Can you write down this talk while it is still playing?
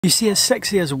You see, as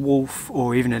sexy as a wolf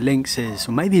or even a lynx is,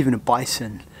 or maybe even a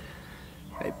bison,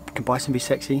 can bison be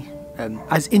sexy?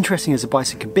 As interesting as a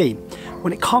bison can be,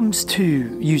 when it comes to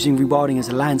using rewilding as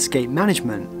a landscape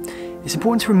management, it's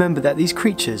important to remember that these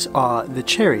creatures are the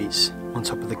cherries on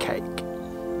top of the cake.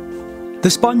 The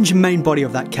sponge and main body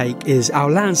of that cake is our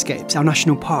landscapes, our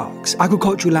national parks,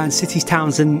 agricultural lands, cities,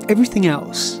 towns and everything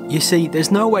else. You see,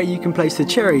 there's no way you can place the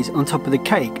cherries on top of the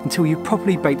cake until you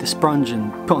properly bake the sponge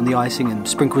and put on the icing and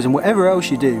sprinkles and whatever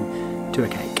else you do to a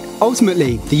cake.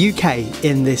 Ultimately, the UK,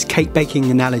 in this cake baking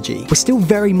analogy, we're still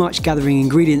very much gathering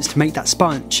ingredients to make that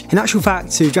sponge. In actual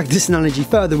fact, to drag this analogy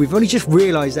further, we've only just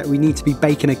realised that we need to be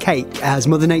baking a cake as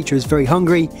Mother Nature is very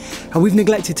hungry and we've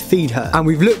neglected to feed her. And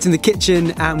we've looked in the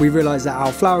kitchen and we realised that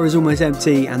our flour is almost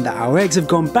empty and that our eggs have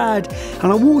gone bad and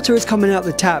our water is coming out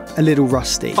the tap a little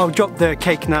rusty. I'll drop the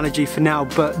cake analogy for now,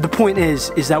 but the point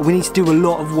is that we need to do a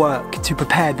lot of work to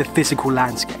prepare the physical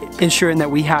landscape, ensuring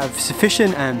that we have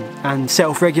sufficient and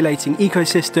self-regulating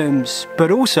ecosystems,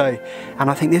 but also, and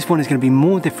I think this one is going to be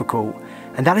more difficult,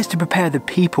 and that is to prepare the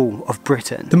people of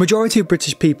Britain. The majority of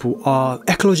British people are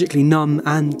ecologically numb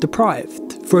and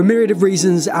deprived. For a myriad of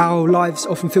reasons, our lives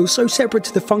often feel so separate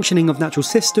to the functioning of natural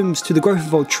systems, to the growth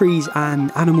of old trees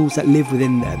and animals that live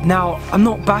within them. Now, I'm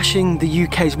not bashing the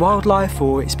UK's wildlife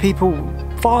or its people,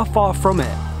 far, far from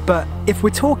it, but if we're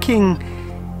talking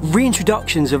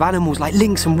reintroductions of animals like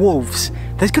lynx and wolves,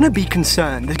 there's going to be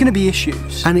concern, there's going to be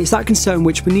issues. And it's that concern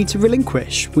which we need to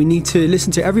relinquish. We need to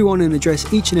listen to everyone and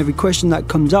address each and every question that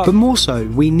comes up. But more so,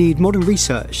 we need modern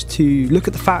research to look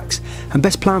at the facts and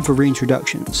best plan for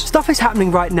reintroductions. Stuff is happening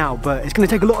right now, but it's going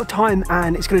to take a lot of time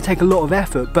and it's going to take a lot of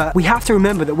effort. But we have to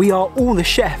remember that we are all the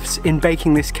chefs in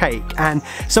baking this cake. And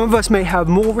some of us may have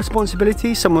more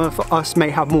responsibility, some of us may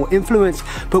have more influence,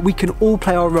 but we can all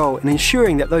play our role in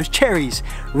ensuring that those cherries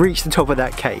reach the top of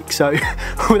that cake. So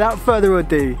without further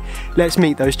ado, let's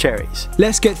meet those cherries.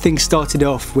 Let's get things started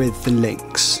off with the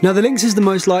lynx. Now, the lynx is the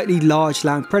most likely large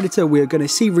land predator we are going to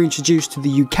see reintroduced to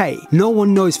the UK. No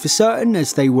one knows for certain,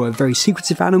 as they were very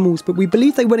secretive animals, but we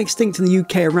believe they went extinct in the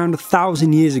UK around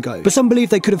 1,000 years ago. But some believe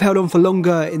they could have held on for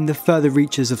longer in the further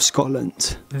reaches of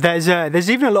Scotland. There's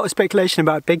even a lot of speculation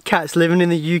about big cats living in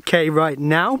the UK right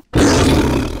now.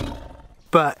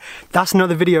 But that's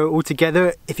another video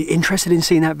altogether. If you're interested in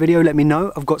seeing that video, let me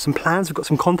know. I've got some plans, I've got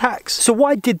some contacts. So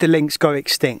why did the lynx go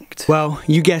extinct? Well,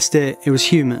 you guessed it, it was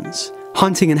humans.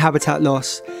 Hunting and habitat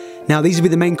loss. Now, these will be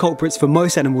the main culprits for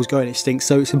most animals going extinct,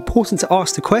 so it's important to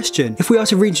ask the question, if we are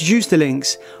to reintroduce the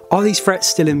lynx, are these threats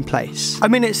still in place? I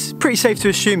mean, it's pretty safe to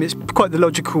assume, it's quite the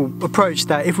logical approach,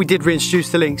 that if we did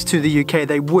reintroduce the lynx to the UK,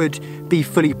 they would be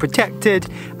fully protected,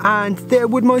 and there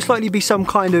would most likely be some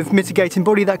kind of mitigating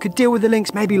body that could deal with the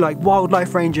lynx, maybe like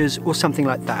wildlife rangers or something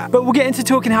like that. But we'll get into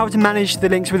talking how to manage the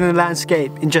lynx within the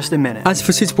landscape in just a minute. As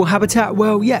for suitable habitat,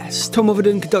 well, yes, Tom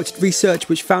Overden conducted research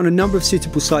which found a number of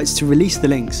suitable sites to release the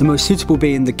lynx, the most suitable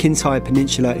being the Kintyre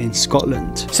Peninsula in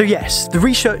Scotland. So yes, the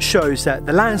research shows that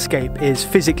the landscape is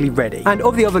physically ready. And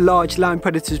of the other large land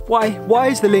predators, why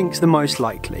is the lynx the most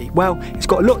likely? Well, it's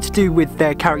got a lot to do with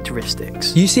their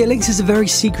characteristics. You see, a lynx is a very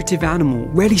secretive animal,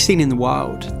 rarely seen in the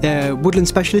wild. They're woodland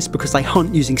specialists because they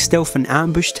hunt using stealth and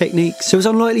ambush techniques, so it's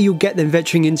unlikely you'll get them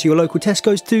venturing into your local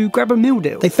Tesco's to grab a meal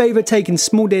deal. They favour taking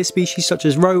small deer species such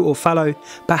as roe or fallow,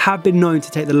 but have been known to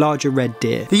take the larger red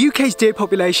deer. The UK's deer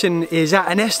population is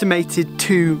at an estimated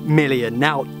 2 million.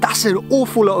 Now, that's an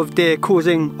awful lot of deer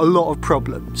causing a lot of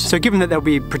problems. So given that they'll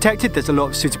be protected, there's a lot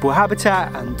of suitable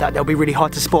habitat, and that they'll be really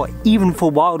hard to spot even for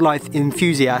wildlife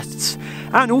enthusiasts,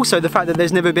 and also the fact that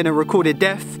there's never been a recorded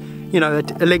death, you know,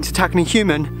 a lynx attacking a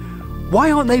human,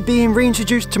 why aren't they being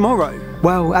reintroduced tomorrow?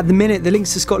 Well, at the minute, the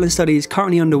Lynx to Scotland study is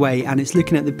currently underway and it's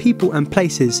looking at the people and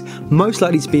places most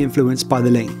likely to be influenced by the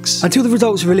lynx. Until the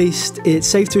results are released, it's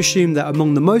safe to assume that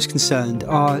among the most concerned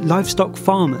are livestock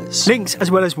farmers. Lynx, as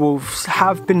well as wolves,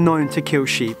 have been known to kill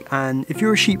sheep, and if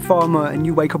you're a sheep farmer and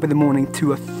you wake up in the morning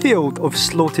to a field of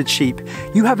slaughtered sheep,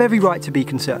 you have every right to be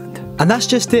concerned. And that's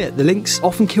just it, the lynx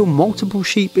often kill multiple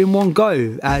sheep in one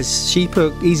go, as sheep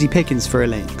are easy pickings for a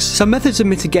lynx. Some methods of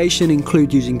mitigation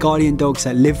include using guardian dogs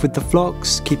that live with the flock,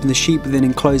 keeping the sheep within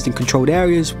enclosed and controlled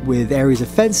areas with areas of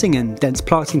fencing and dense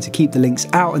planting to keep the lynx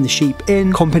out and the sheep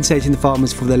in. Compensating the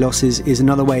farmers for their losses is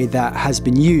another way that has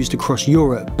been used across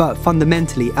Europe, but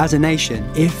fundamentally, as a nation,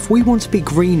 if we want to be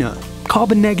greener,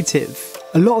 carbon negative,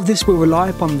 A lot of this will rely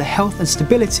upon the health and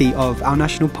stability of our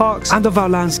national parks and of our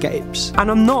landscapes. And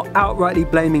I'm not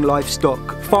outrightly blaming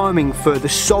livestock farming for the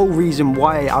sole reason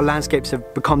why our landscapes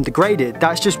have become degraded.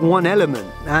 That's just one element,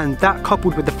 and that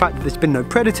coupled with the fact that there's been no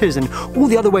predators and all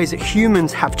the other ways that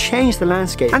humans have changed the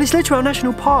landscape, and it's led to our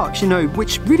national parks, you know,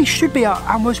 which really should be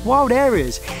our most wild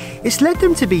areas. It's led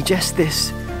them to be just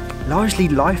this largely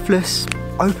lifeless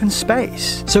open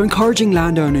space. So encouraging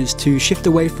landowners to shift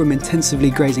away from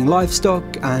intensively grazing livestock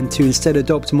and to instead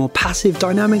adopt a more passive,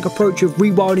 dynamic approach of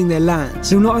rewilding their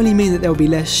lands. It'll not only mean that there will be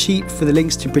less sheep for the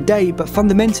lynx to predate, but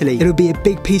fundamentally it'll be a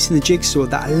big piece in the jigsaw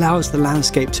that allows the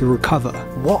landscape to recover.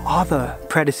 What other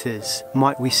predators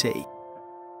might we see?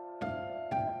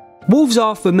 Wolves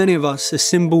are, for many of us, a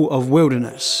symbol of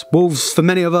wilderness. Wolves, for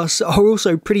many of us, are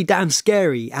also pretty damn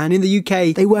scary, and in the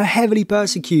UK, they were heavily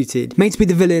persecuted, made to be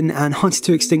the villain and hunted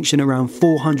to extinction around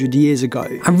 400 years ago.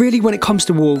 And really, when it comes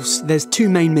to wolves, there's two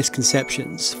main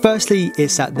misconceptions. Firstly,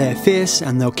 it's that they're fierce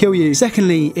and they'll kill you.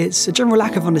 Secondly, it's a general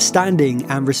lack of understanding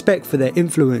and respect for their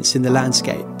influence in the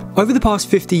landscape. Over the past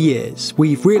 50 years,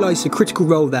 we've realised the critical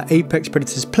role that apex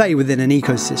predators play within an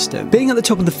ecosystem. Being at the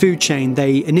top of the food chain,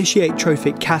 they initiate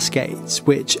trophic cascades,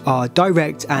 which are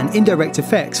direct and indirect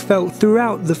effects felt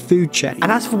throughout the food chain.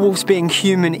 And as for wolves being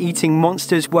human-eating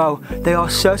monsters, well, they are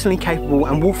certainly capable,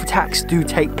 and wolf attacks do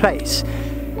take place.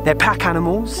 They're pack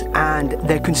animals, and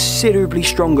they're considerably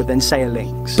stronger than, say, a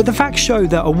lynx. But the facts show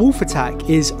that a wolf attack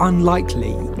is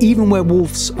unlikely, even where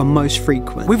wolves are most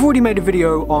frequent. We've already made a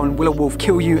video on will a wolf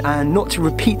kill you, and not to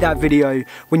repeat that video,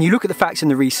 when you look at the facts and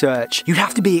the research, you'd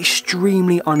have to be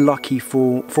extremely unlucky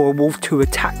for a wolf to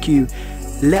attack you,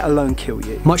 let alone kill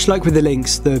you. Much like with the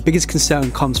lynx, the biggest concern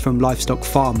comes from livestock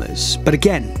farmers. But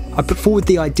again, I put forward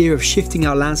the idea of shifting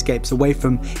our landscapes away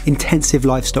from intensive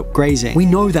livestock grazing. We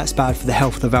know that's bad for the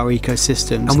health of our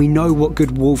ecosystems, and we know what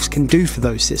good wolves can do for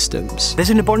those systems. There's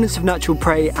an abundance of natural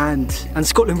prey, and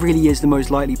Scotland really is the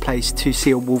most likely place to see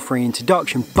a wolf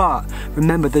reintroduction. But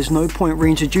remember, there's no point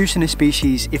reintroducing a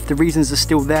species if the reasons are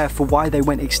still there for why they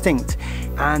went extinct.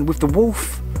 And with the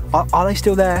wolf, are they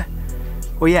still there?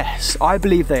 Well, yes, I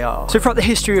believe they are. So throughout the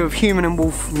history of human and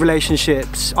wolf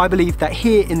relationships, I believe that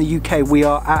here in the UK we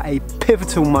are at a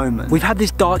pivotal moment. We've had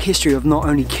this dark history of not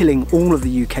only killing all of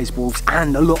the UK's wolves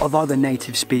and a lot of other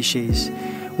native species,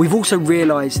 we've also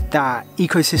realised that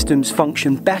ecosystems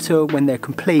function better when they're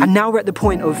complete. And now we're at the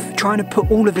point of trying to put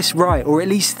all of this right, or at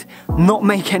least not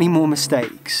make any more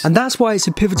mistakes. And that's why it's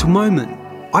a pivotal moment.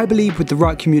 I believe with the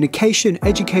right communication,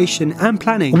 education and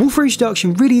planning, a wolf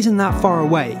reintroduction really isn't that far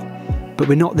away. But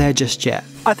we're not there just yet.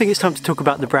 I think it's time to talk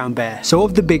about the brown bear. So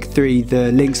of the big three,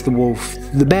 the lynx, the wolf,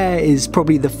 the bear is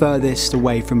probably the furthest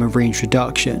away from a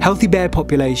reintroduction. Healthy bear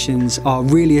populations are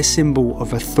really a symbol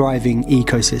of a thriving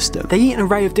ecosystem. They eat an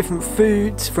array of different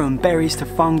foods, from berries to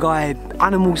fungi,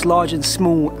 animals large and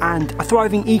small, and a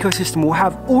thriving ecosystem will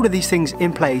have all of these things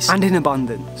in place and in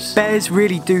abundance. Bears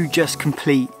really do just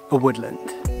complete a woodland.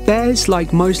 Bears,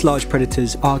 like most large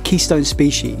predators, are keystone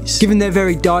species. Given their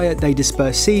varied diet, they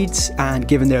disperse seeds, and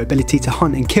given their ability to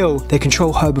hunt and kill, they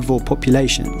control herbivore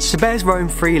populations. So bears roam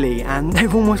freely, and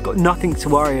they've almost got nothing to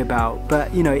worry about.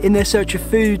 But, you know, in their search of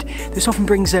food, this often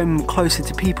brings them closer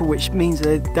to people, which means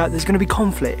that there's going to be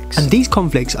conflicts. And these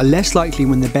conflicts are less likely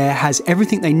when the bear has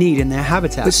everything they need in their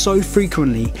habitat. But so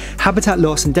frequently, habitat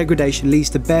loss and degradation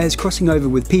leads to bears crossing over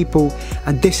with people,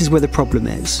 and this is where the problem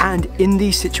is. And in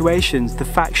these situations, the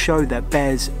facts show that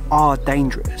bears are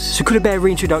dangerous. So could a bear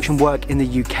reintroduction work in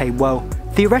the UK? Well,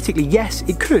 theoretically, yes,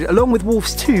 it could, along with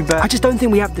wolves too, but I just don't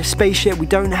think we have the space yet. We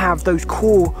don't have those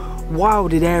core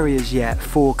wilded areas yet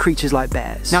for creatures like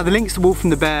bears. Now the lynx, the wolf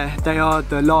and the bear, they are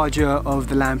the larger of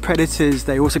the land predators.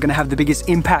 They're also going to have the biggest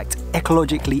impact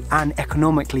ecologically and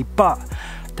economically, but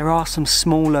there are some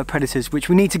smaller predators which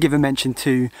we need to give a mention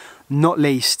to, not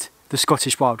least the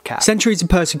Scottish wildcat. Centuries of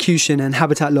persecution and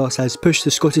habitat loss has pushed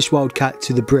the Scottish wildcat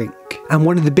to the brink. And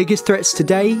one of the biggest threats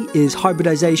today is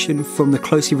hybridization from the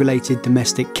closely related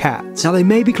domestic cats. Now they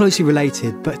may be closely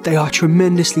related, but they are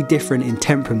tremendously different in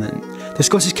temperament. The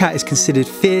Scottish cat is considered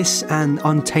fierce and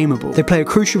untamable. They play a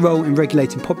crucial role in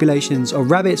regulating populations of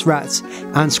rabbits, rats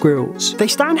and squirrels. They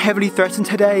stand heavily threatened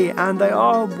today, and they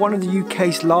are one of the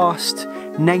UK's last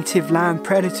native land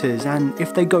predators, and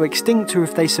if they go extinct or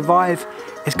if they survive,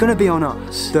 it's going to be on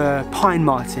us. The pine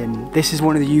marten, this is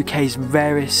one of the UK's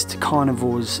rarest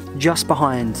carnivores, just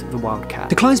behind the wildcat.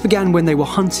 Declines began when they were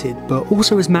hunted, but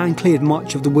also as man cleared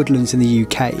much of the woodlands in the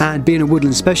UK. And being a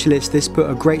woodland specialist, this put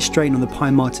a great strain on the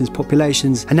pine marten's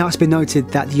populations, and now it's been noted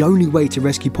that the only way to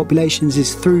rescue populations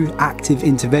is through active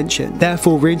intervention.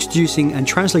 Therefore, reintroducing and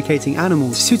translocating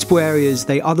animals to suitable areas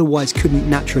they otherwise couldn't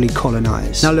naturally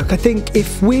colonise. Now look, I think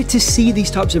If we're to see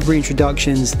these types of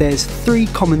reintroductions, there's three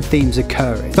common themes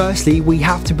occurring. Firstly, we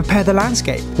have to prepare the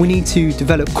landscape. We need to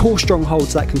develop core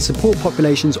strongholds that can support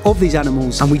populations of these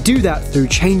animals, and we do that through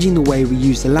changing the way we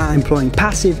use the land, employing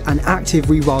passive and active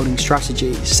rewilding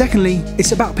strategies. Secondly,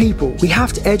 it's about people. We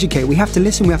have to educate, we have to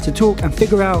listen, we have to talk and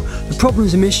figure out the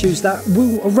problems and issues that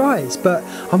will arise, but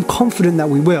I'm confident that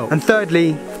we will. And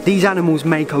thirdly, these animals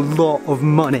make a lot of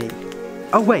money.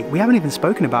 Oh wait, we haven't even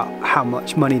spoken about how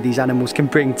much money these animals can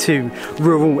bring to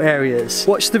rural areas.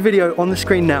 Watch the video on the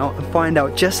screen now and find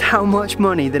out just how much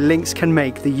money the lynx can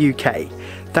make the UK.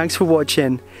 Thanks for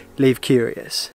watching, leave curious.